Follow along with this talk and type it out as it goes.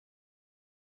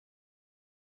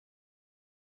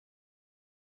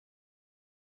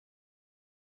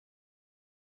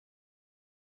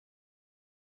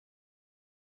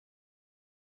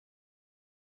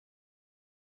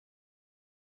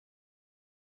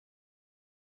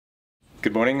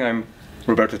Good morning. I'm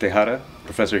Roberto Tejada,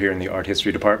 professor here in the Art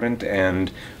History Department,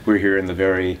 and we're here in the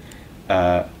very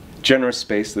generous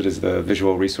space that is the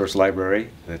Visual Resource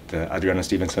Library that Adriana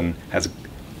Stevenson has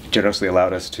generously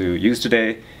allowed us to use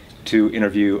today to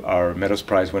interview our Meadows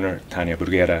Prize winner, Tania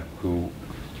Bruguera, who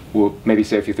will maybe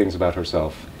say a few things about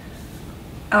herself.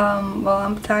 Well,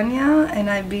 I'm Tania, and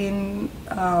I've been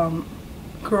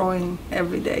growing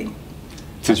every day.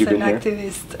 Since you've been here? As an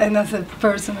activist and as a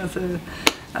person,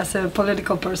 as a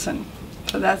political person.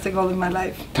 So that's the goal in my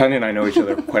life. Tania and I know each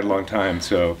other quite a long time,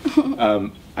 so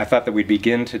I thought that we'd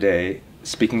begin today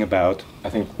speaking about, I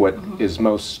think, what is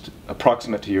most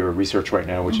approximate to your research right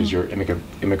now, which is your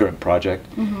immigrant project.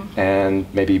 And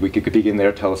maybe we could begin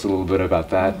there, tell us a little bit about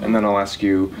that, and then I'll ask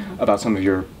you about some of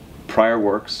your prior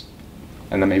works,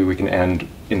 and then maybe we can end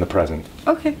in the present.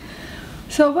 Okay.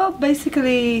 So, well,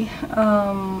 basically,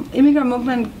 immigrant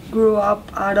movement grew up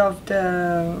out of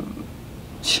the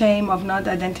shame of not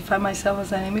identifying myself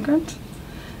as an immigrant.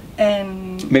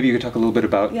 And maybe you could talk a little bit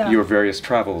about your various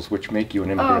travels, which make you an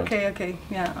immigrant. Oh,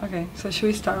 okay. So should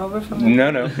we start over from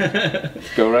there? No.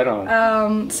 Go right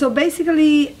on. So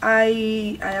basically,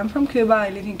 I am from Cuba. I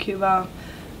live in Cuba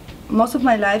most of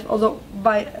my life, although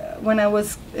when I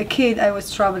was a kid, I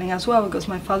was traveling as well because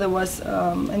my father was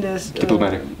in the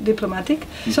diplomatic.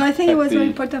 So I think it was very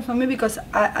important for me because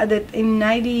in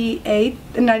 98,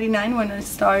 99, when I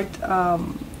started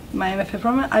my MFA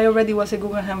program, I already was a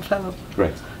Guggenheim Fellow.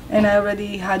 Right. And I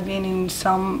already had been in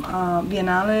some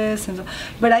biennales, and so,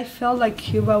 but I felt like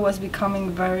Cuba was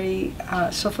becoming very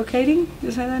suffocating.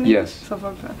 You say that? Yes.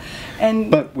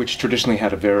 But which traditionally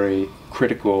had a very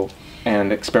critical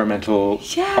and experimental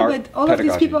art but all pedagogy. of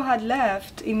these people had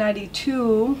left in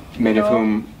 '92. Many of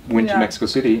whom went to Mexico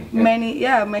City.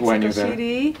 Mexico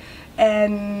City,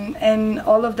 and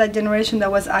all of that generation that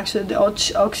was actually the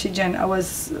oxygen I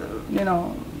was,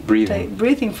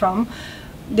 breathing from.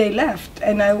 They left,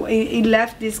 and it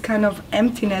left this kind of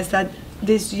emptiness that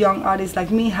these young artists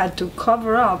like me had to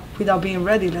cover up without being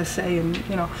ready, let's say,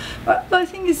 but I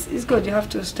think it's good. You have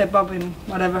to step up in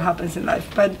whatever happens in life.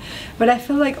 But I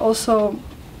feel like also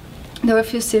there were a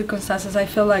few circumstances. I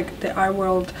feel like the art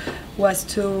world was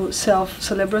too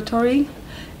self-celebratory,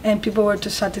 and people were too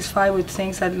satisfied with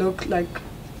things that looked like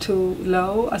too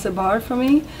low as a bar for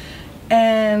me.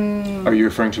 And are you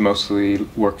referring to mostly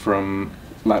work from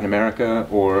Latin America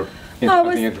or at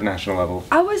the international level?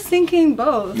 I was thinking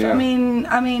both. Yeah.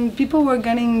 I mean, people were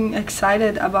getting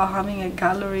excited about having a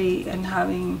gallery and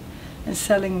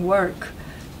selling work,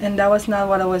 and that was not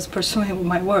what I was pursuing with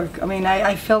my work. I mean,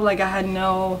 I felt like I had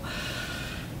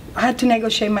to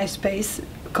negotiate my space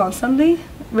constantly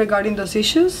regarding those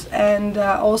issues, and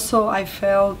also I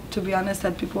felt, to be honest,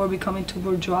 that people were becoming too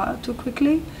bourgeois too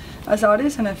quickly as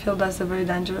artists, and I feel that's a very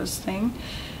dangerous thing.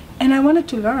 And I wanted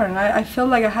to learn. I felt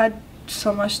like I had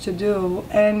so much to do.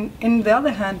 And on the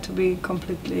other hand, to be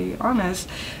completely honest,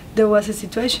 there was a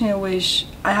situation in which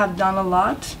I have done a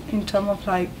lot in terms of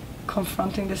like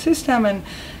confronting the system, and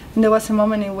there was a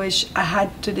moment in which I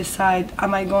had to decide,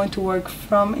 am I going to work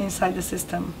from inside the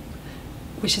system?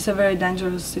 Which is a very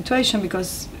dangerous situation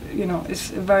because,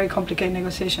 it's a very complicated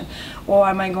negotiation. Or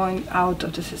am I going out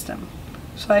of the system?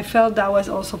 So I felt that was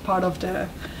also part of the,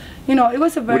 it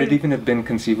was a very... Would it even have been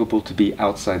conceivable to be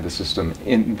outside the system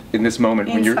in this moment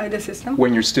when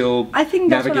you're still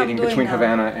navigating between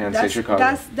Havana and say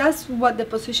Chicago? That's what the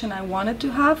position I wanted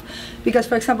to have, because,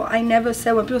 for example, I never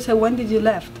say, when people say, when did you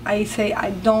left? I say I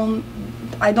don't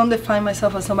define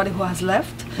myself as somebody who has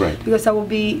left, right? Because that would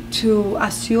be to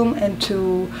assume and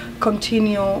to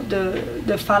continue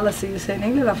the fallacy, you say in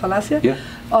English, la falacia,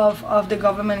 of the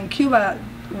government in Cuba,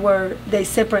 where they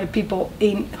separate people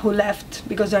who left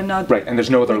because they're not right, and there's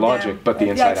no other logic but the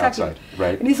inside outside,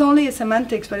 right? And it's only a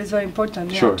semantics, but it's very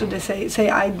important. To say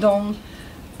I don't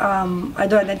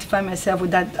identify myself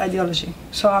with that ideology.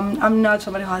 So I'm not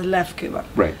somebody who has left Cuba.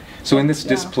 Right. So in this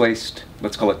displaced,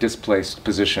 let's call it displaced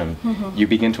position, you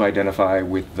begin to identify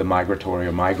with the migratory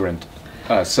or migrant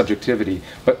subjectivity.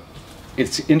 But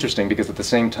it's interesting because at the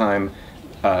same time,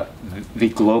 the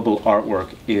global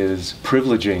artwork is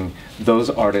privileging those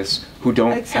artists who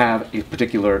don't have a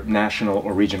particular national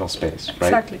or regional space, right?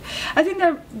 Exactly. I think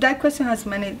that question has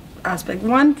many aspects.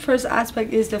 One first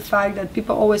aspect is the fact that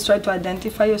people always try to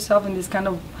identify yourself in this kind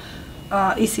of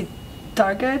easy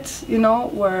targets,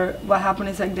 where what happens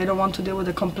is like they don't want to deal with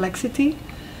the complexity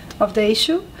of the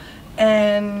issue.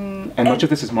 And much of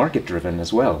this is market driven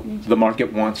as well. The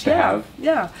market wants to have.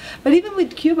 Yeah, but even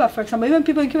with Cuba, for example, even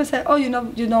people in Cuba say, "Oh,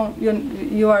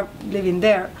 you are living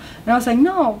there," and I was like,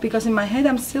 "No," because in my head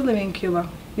I'm still living in Cuba.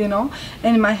 you know.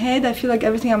 And in my head, I feel like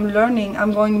everything I'm learning,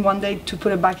 I'm going one day to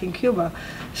put it back in Cuba.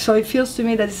 So it feels to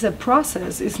me that it's a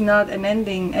process, it's not an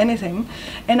ending anything.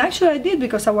 And actually I did,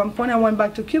 because at one point I went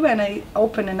back to Cuba and I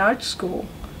opened an art school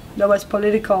that was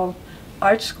political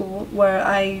art school, where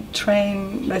I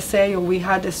trained, let's say, or we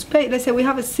had a space, let's say we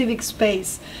have a civic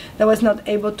space that was not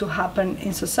able to happen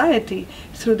in society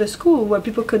through the school, where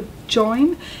people could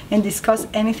join and discuss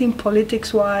anything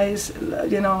politics-wise,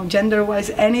 you know, gender-wise,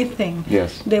 anything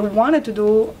they wanted to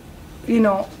do, you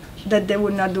know, that they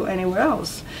would not do anywhere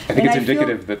else. I think it's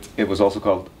indicative that it was also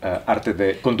called arte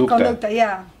de conducta. Conducta,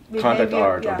 yeah. Conduct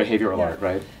art, or behavioral art,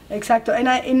 right? Exactly.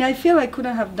 And I feel I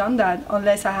couldn't have done that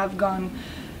unless I have gone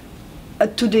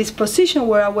to this position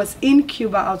where I was in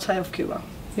Cuba, outside of Cuba,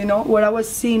 you know, where I was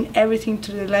seeing everything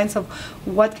through the lens of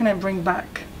what can I bring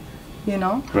back, you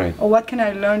know, or what can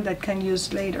I learn that can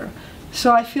use later.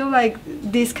 So I feel like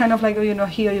these kind of like, you know,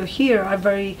 here are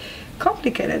very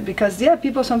complicated, because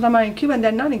people sometimes are in Cuba and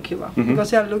they're not in Cuba, because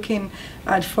they are looking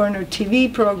at foreigner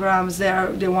TV programs,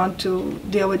 they want to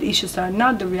deal with issues that are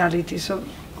not the reality. So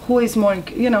who is more,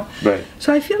 you know?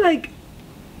 So I feel like,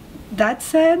 that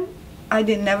said, I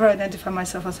did never identify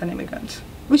myself as an immigrant,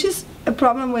 which is a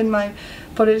problem with my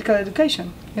political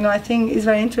education. You know, I think it's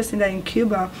very interesting that in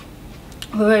Cuba,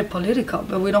 we're very political,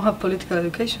 but we don't have political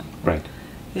education.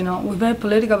 You know, we're very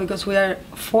political because we are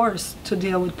forced to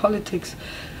deal with politics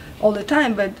all the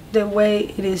time, but the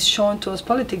way it is shown to us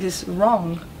politics is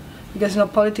wrong. Because no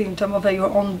politics in terms of like your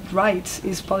own rights,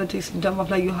 is politics in terms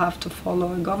of like you have to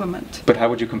follow a government. But how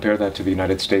would you compare that to the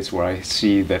United States, where I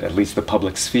see that at least the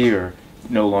public sphere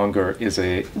no longer is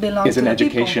an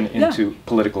education into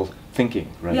political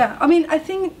thinking, right? Yeah, I mean, I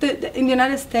think that in the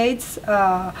United States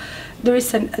there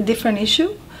is a different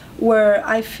issue, where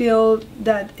I feel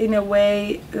that in a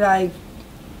way, like,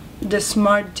 the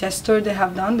smart gesture they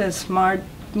have done, the smart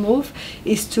move,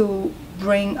 is to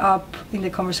bring up in the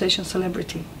conversation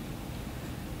celebrity,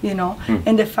 you know,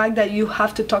 and the fact that you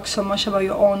have to talk so much about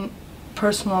your own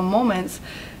personal moments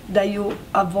that you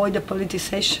avoid the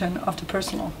politicization of the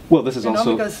personal. Well, this is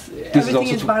also because everything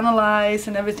is banalized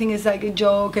and everything is like a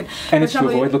joke, and it's to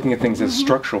avoid looking at things as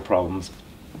structural problems,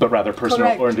 but rather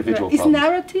personal or individual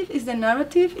problems. It's the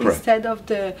narrative instead of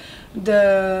the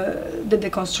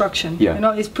deconstruction. You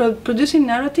know, it's producing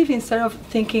narrative instead of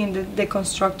thinking in the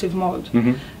constructive mode.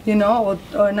 You know,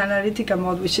 or an analytical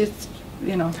mode, which is,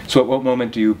 you know. So at what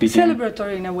moment do you begin?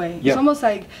 Celebratory in a way. It's almost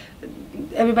like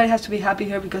everybody has to be happy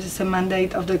here because it's a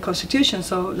mandate of the Constitution,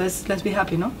 so let's be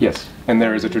happy, no? Yes, and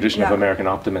there is a tradition of American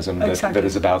optimism that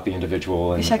is about the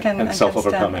individual and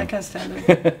self-overcoming. I can stand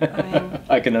it. I mean,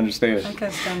 I can understand. I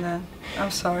can stand that.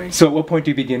 I'm sorry. So at what point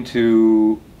do you begin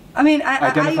to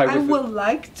identify with I would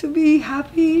like to be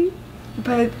happy,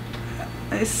 but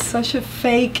it's such a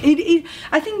fake.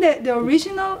 I think that the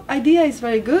original idea is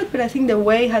very good, but I think the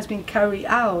way it has been carried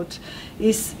out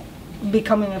is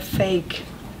becoming a fake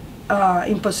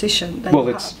imposition. Well,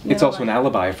 it's also an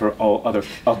alibi for all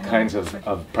kinds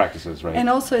of practices, right? And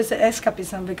also it's an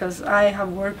escapism, because I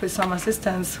have worked with some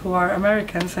assistants who are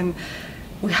Americans, and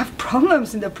we have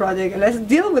problems in the project, and let's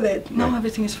deal with it. No,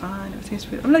 everything is fine, everything is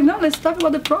good. I'm like, no, let's talk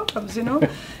about the problems, you know?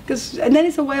 And then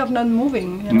it's a way of not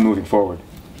moving, you know? Moving forward.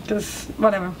 Because,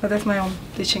 whatever, but that's my own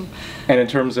teaching. And in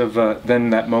terms of then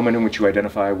that moment in which you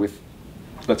identify with,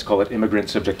 let's call it immigrant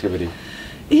subjectivity.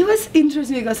 It was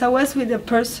interesting because I was with a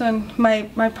person, my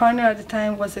partner at the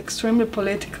time was an extremely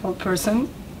political person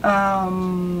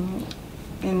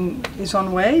in his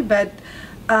own way, but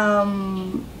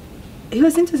it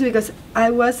was interesting because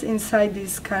I was inside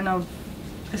this kind of,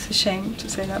 it's a shame to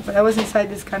say that, but I was inside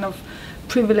this kind of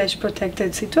privileged,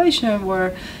 protected situation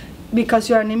where, because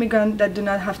you are an immigrant that do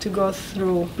not have to go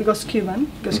through, because Cuban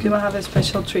have a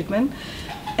special treatment,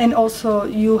 and also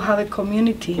you have a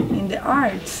community in the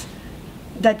arts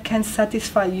that can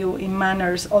satisfy you in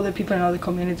manners other people in other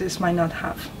communities might not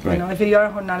have. You know, if you are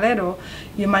a jornalero,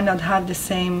 you might not have the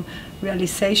same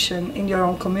realization in your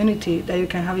own community that you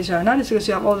can have as an artist, because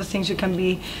you have all the things you can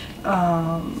be,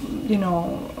 you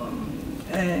know,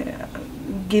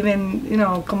 given, you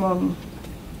know, como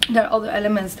there are other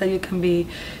elements that you can be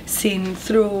seen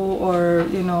through, or,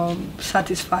 you know,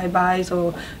 satisfied by,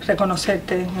 or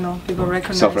reconocerte, you know, people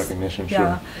recognize. Self-recognition,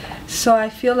 sure. So I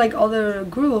feel like other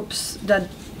groups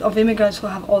of immigrants who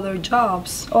have other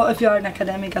jobs, or if you are an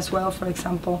academic as well, for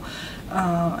example,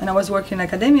 and I was working in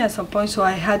academia at some point, so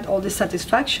I had all this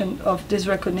satisfaction of this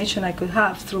recognition I could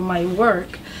have through my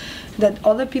work, that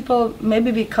other people,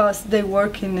 maybe because they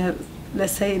work in a,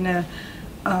 let's say in a,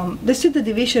 they see the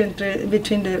division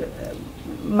between the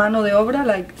mano de obra,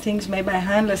 like things made by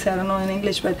hand, let's say, I don't know in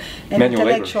English, but an Manual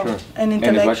labor, intellectual, sure. an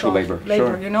intellectual labor,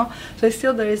 sure. you know. So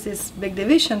still there is this big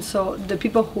division. So the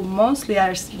people who mostly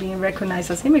are being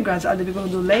recognized as immigrants are the people who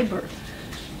do labor.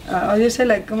 Or you say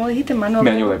like, como dijiste, manual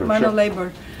labor, sure.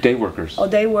 labor. Day workers. Or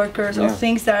day workers, yeah. or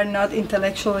things that are not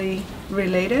intellectually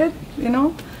related, you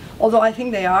know. Although I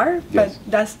think they are, but yes.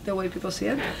 that's the way people see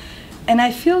it. And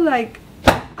I feel like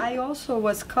I also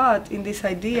was caught in this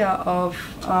idea of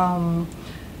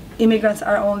immigrants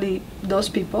are only those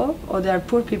people, or they are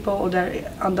poor people, or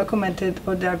they're undocumented,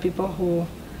 or they are people who,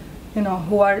 you know,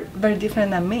 who are very different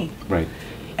than me. Right.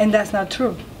 And that's not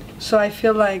true. So I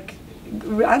feel like,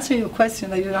 answering your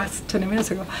question that you asked 20 minutes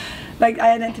ago, like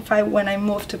I identify when I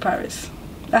moved to Paris.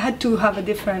 I had to have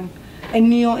a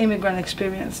new immigrant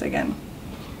experience again,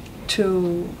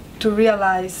 to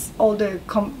realize all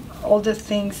the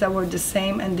things that were the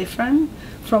same and different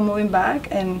from moving back,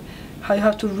 and how you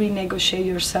have to renegotiate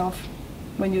yourself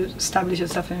when you establish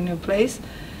yourself in a new place.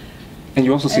 And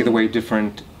you also see the way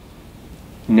different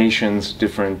nations,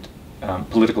 different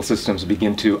political systems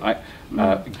begin to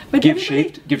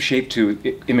give shape to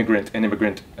immigrant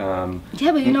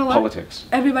yeah, but you know politics.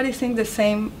 What? Everybody thinks the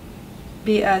same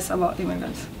BS about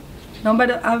immigrants. No,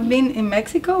 but I've been in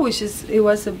Mexico, it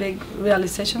was a big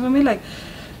realization for me, like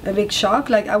a big shock.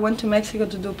 Like I went to Mexico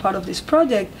to do part of this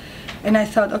project, and I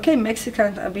thought, okay,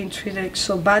 Mexicans are being treated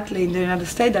so badly in the United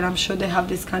States that I'm sure they have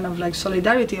this kind of like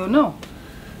solidarity. Or no,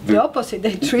 the opposite.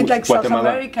 They treat like Guatemala.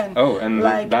 South American. Oh, and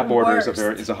like that border worst,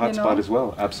 is a hot spot as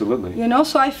well. Absolutely. You know,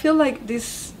 so I feel like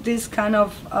this kind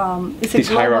of these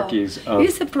hierarchies. It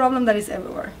is a problem that is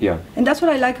everywhere. Yeah. And that's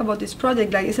what I like about this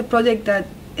project. Like it's a project that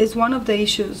is one of the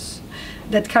issues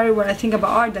that carry when I think about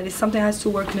art, that is something that has to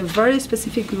work in a very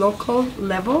specific local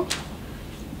level,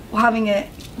 having a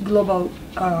global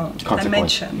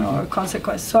dimension or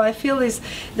consequence. So I feel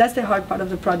that's the hard part of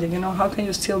the project. You know, how can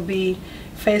you still be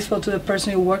faithful to the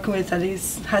person you're working with that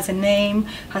has a name,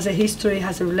 has a history,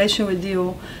 has a relation with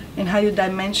you, and how you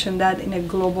dimension that in a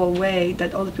global way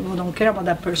that other people who don't care about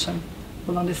that person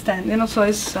will understand. You know, so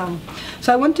it's so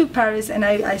I went to Paris and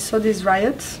I saw these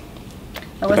riots.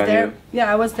 I was there.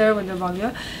 Yeah, I was there with the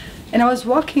banlieue, and I was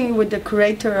walking with the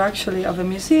curator actually of a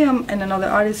museum and another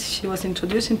artist she was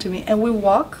introducing to me, and we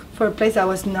walk for a place that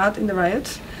was not in the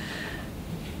riots.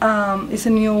 It's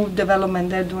a new development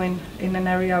they're doing in an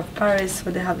area of Paris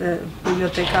where they have the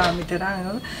Biblioteca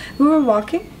Mitterrand. We were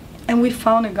walking, and we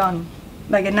found a gun,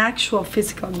 like an actual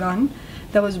physical gun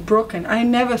that was broken. I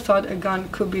never thought a gun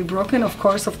could be broken. Of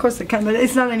course it can, but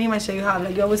it's not an image that you have.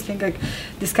 Like you always think like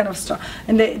this kind of stuff.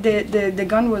 And the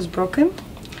gun was broken,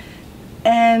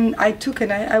 and I took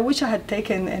it. I wish I had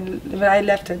taken, but I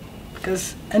left it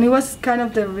and it was kind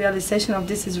of the realization of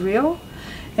this is real,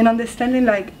 and understanding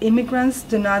like immigrants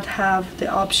do not have the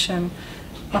option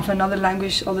of another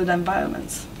language other than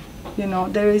violence. You know,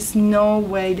 there is no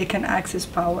way they can access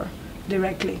power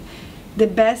directly. The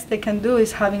best they can do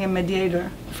is having a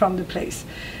mediator from the place.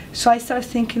 So I started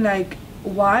thinking like,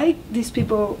 why these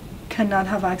people cannot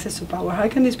have access to power? How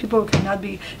can these people cannot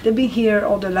be, they've been here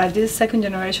all their life, this is second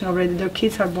generation already, their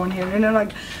kids are born here, you know,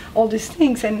 like all these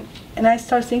things. And I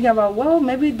started thinking about, well,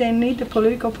 maybe they need a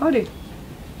political party.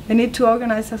 They need to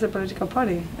organize as a political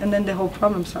party. And then the whole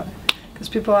problem started. Because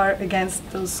people are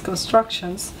against those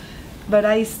constructions. But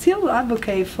I still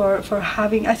advocate for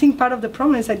having, I think part of the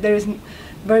problem is that there is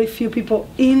very few people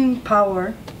in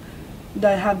power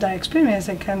that have that experience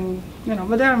and can, you know,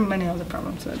 but there are many other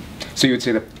problems. So you would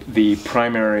say that the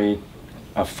primary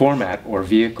format or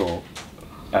vehicle,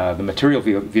 the material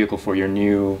vehicle for your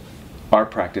new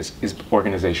art practice is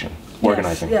organizing.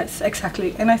 Yes,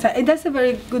 exactly. And that's a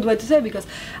very good way to say it, because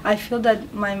I feel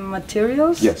that my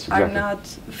materials are not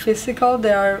physical,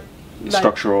 they are like,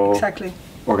 structural, exactly,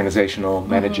 organizational,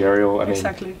 managerial. I mean,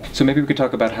 exactly. So maybe we could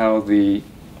talk about how the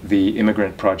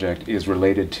Immigrant Project is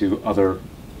related to other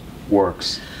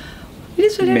works. It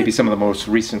is related. Maybe some of the most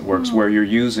recent works where you're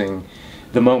using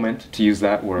the moment, to use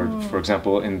that word, for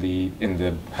example, in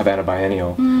the Havana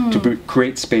Biennial, to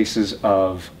create spaces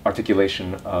of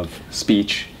articulation of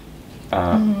speech,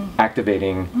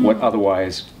 activating what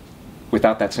otherwise,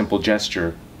 without that simple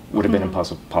gesture, would have been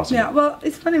impossible. Yeah, well,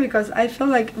 it's funny because I feel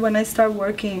like when I started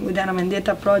working with the Ana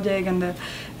Mendieta project and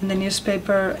the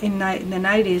newspaper in the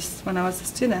 90s when I was a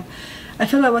student, I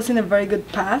feel I was in a very good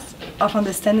path of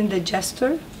understanding the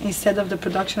gesture instead of the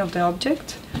production of the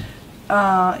object,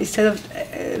 instead of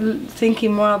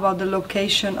thinking more about the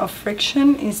location of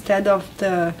friction instead of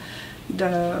the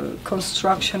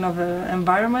construction of an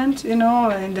environment, you know,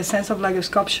 in the sense of like a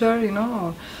sculpture, you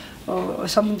know, or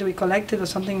something to be collected or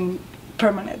something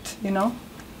permanent, you know.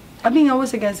 I've been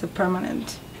always against the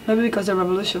permanent Maybe because the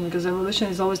revolution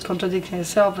is always contradicting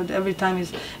itself, but every time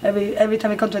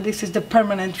it contradicts, it's the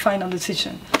permanent final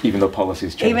decision. Even though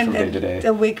policies change from day to day.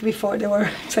 The week before they were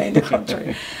saying the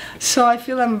contrary. So I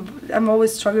feel I'm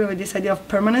always struggling with this idea of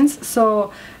permanence.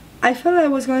 So I felt I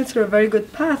was going through a very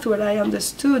good path where I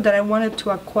understood that I wanted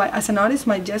to acquire, as an artist,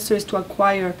 my gesture is to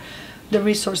acquire the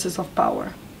resources of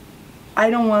power. I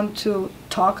don't want to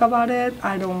talk about it.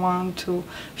 I don't want to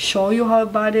show you how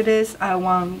bad it is. I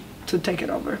want to take it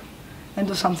over and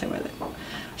do something with it.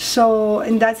 So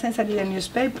in that sense, I did a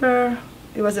newspaper.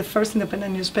 It was the first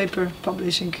independent newspaper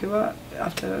published in Cuba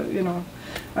after,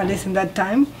 at least in that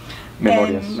time.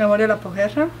 Memorias. Memoria de la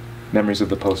Posguerra. Memories of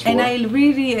the post-war. And I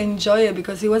really enjoy it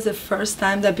because it was the first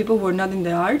time that people who were not in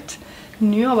the art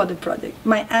knew about the project.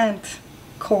 My aunt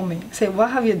called me, say,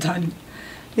 "What have you done?"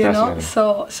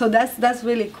 So that's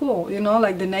really cool,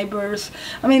 like the neighbors.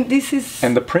 I mean, this is...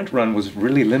 And the print run was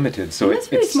really limited, so it was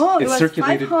pretty small. It was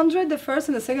circulated. 500 the first,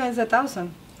 and the second is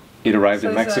 1,000. It arrived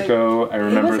in Mexico. I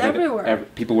remember it was that everywhere.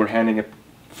 People were handing it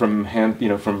from hand,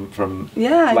 from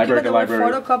yeah, library to library.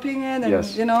 Were photocopying it, and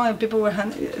yes. And people were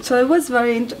handing. So it was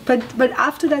very. But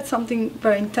after that, something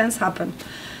very intense happened.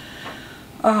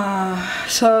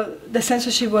 So the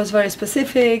censorship was very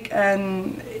specific,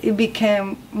 and it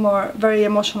became very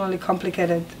emotionally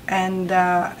complicated, and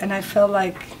I felt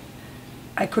like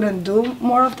I couldn't do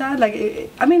more of that.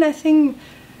 I think,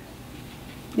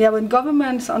 when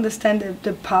governments understand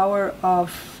the power of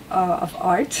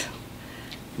art,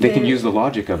 they can use the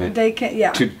logic of it. They can,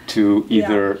 to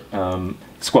either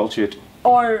squelch it.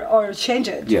 Or change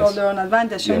it yes. for their own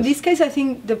advantage. So yes. in this case, I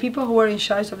think the people who were in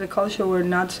charge of the culture were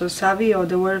not so savvy, or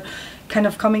they were kind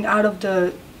of coming out of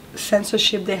the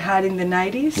censorship they had in the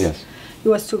 90s. Yes. It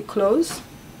was too close,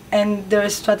 and their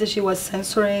strategy was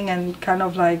censoring and kind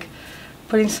of like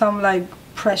putting some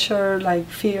pressure,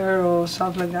 fear or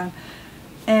something like that.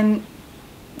 And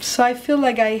so I feel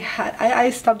like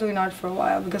I stopped doing art for a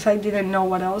while because I didn't know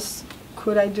what else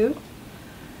could I do.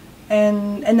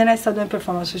 And then I started doing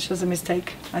performance, which was a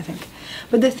mistake, I think.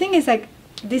 But the thing is,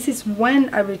 this is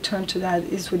when I returned to that,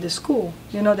 is with the school.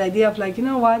 The idea of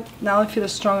what, now I feel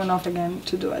strong enough again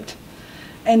to do it.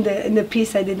 And the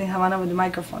piece I did in Havana with the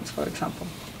microphones, for example.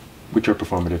 Which are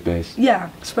performative based.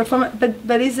 Yeah, it's but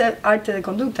it's arte de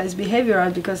conducta, it's behavior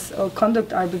art or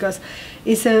conduct art, because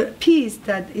it's a piece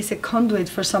that is a conduit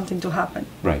for something to happen.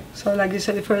 Right. So like you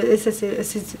said before, it's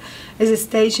a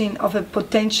staging of a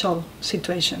potential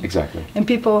situation. Exactly. And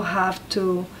people have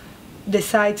to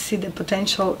decide see the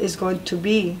potential is going to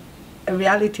be a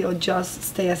reality or just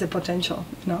stay as a potential,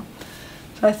 So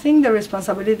I think the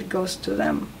responsibility goes to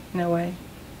them in a way,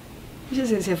 which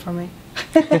is easier for me.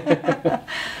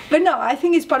 But no, I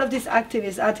think it's part of this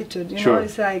activist attitude. Sure.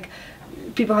 It's like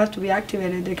people have to be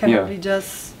activated. They cannot be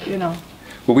just,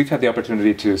 Well, we've had the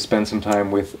opportunity to spend some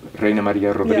time with Reina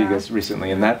Maria Rodriguez recently,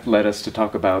 and that led us to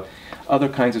talk about other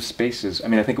kinds of spaces. I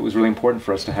mean, I think it was really important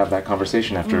for us to have that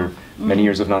conversation after many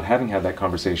years of not having had that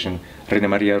conversation. Reina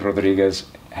Maria Rodriguez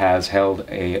has held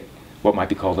what might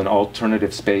be called an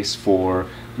alternative space for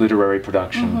literary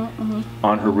production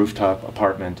on her rooftop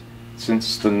apartment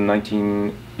since the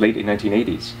late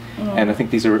 1980s. And I think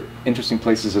these are interesting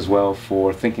places as well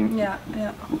for thinking,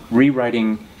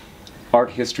 rewriting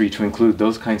art history to include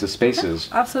those kinds of spaces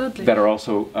absolutely. That are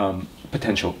also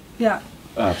potential. Yeah.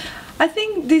 I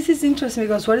think this is interesting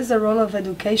because what is the role of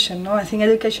education? I think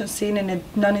education is seen in a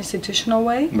non-institutional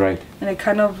way. Right. In a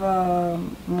kind of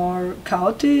more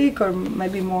chaotic or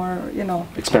maybe more,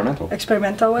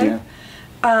 experimental way. Yeah.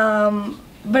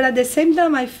 But at the same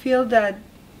time, I feel that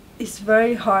it's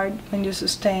very hard when you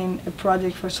sustain a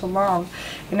project for so long.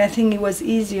 And I think it was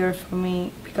easier for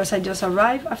me because I just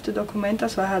arrived after Documenta,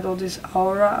 so I had all this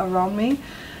aura around me.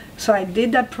 So I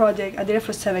did that project, I did it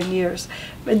for 7 years.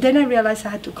 But then I realized I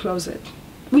had to close it,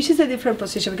 which is a different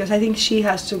position because I think she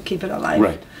has to keep it alive.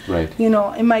 Right, right.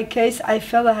 In my case, I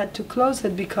felt I had to close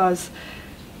it because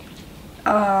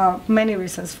many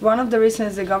reasons. One of the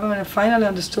reasons is the government finally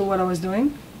understood what I was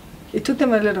doing. It took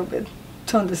them a little bit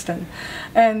to understand.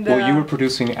 And well, you were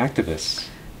producing activists.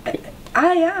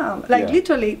 I am,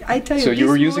 literally, I tell you. So you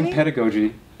were using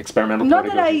pedagogy, experimental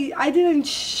pedagogy. Not that I didn't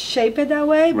shape it that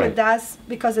way, right. But that's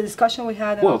because the discussion we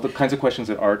had. Well, the kinds of questions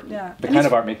that the kind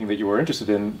of art making that you were interested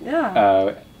in,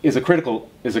 is a critical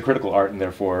art, and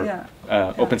therefore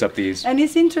opens up these. And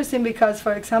it's interesting because,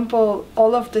 for example,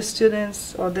 all of the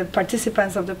students or the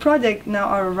participants of the project now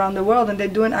are around the world, and they're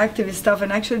doing activist stuff.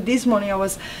 And actually, this morning I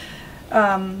was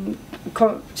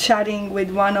chatting with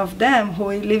one of them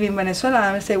who live in Venezuela,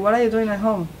 and I say, "What are you doing at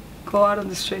home? Go out on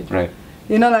the street." Right.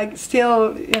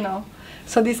 Still.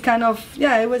 So this kind of,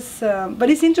 yeah, it was, but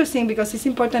it's interesting because it's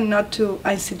important not to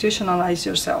institutionalize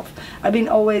yourself. I've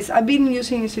been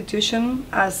using institution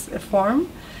as a form,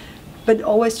 but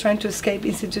always trying to escape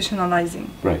institutionalizing,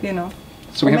 right. you know,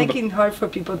 so or making it hard for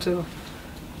people to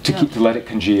let it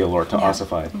congeal or to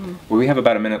ossify. Well, we have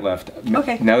about a minute left.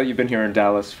 Okay. Now that you've been here in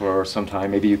Dallas for some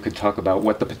time, maybe you could talk about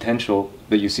what the potential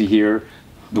that you see here,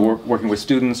 the working with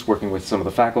students, working with some of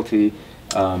the faculty,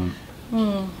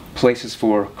 places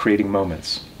for creating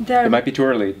moments. It might be too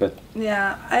early, but...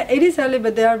 Yeah, it is early,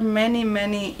 but there are many,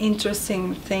 many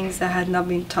interesting things that had not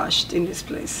been touched in this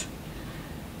place.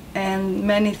 And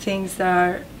many things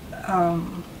that are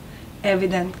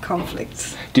evident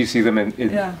conflicts. Do you see them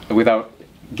without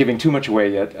giving too much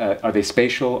away yet? Are they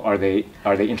spatial? Are they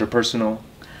interpersonal?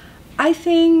 I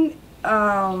think,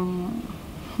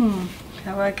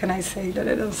 what can I say that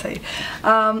I don't say?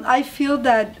 I feel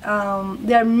that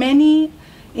there are many,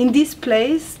 in this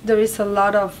place, there is a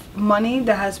lot of money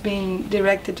that has been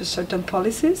directed to certain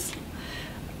policies.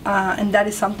 And that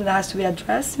is something that has to be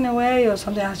addressed in a way, or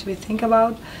something that has to be think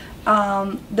about.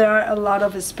 There are a lot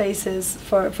of spaces,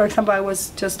 for example, I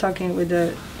was just talking with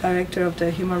the director of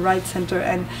the Human Rights Center,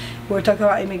 and we were talking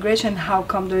about immigration, how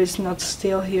come there is not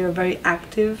still here a very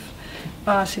active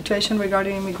situation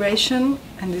regarding immigration,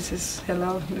 and this is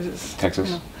Texas,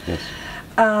 you know. Yes.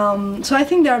 So I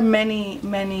think there are many,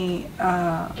 many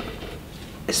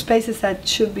spaces that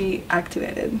should be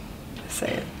activated, say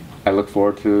it. I look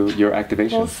forward to your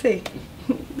activation. We'll see.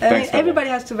 Thanks, everybody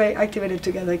has to be activated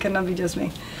together. It cannot be just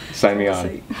me. Sign me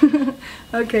on.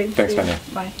 Okay. Thanks, Tania.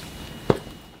 Bye.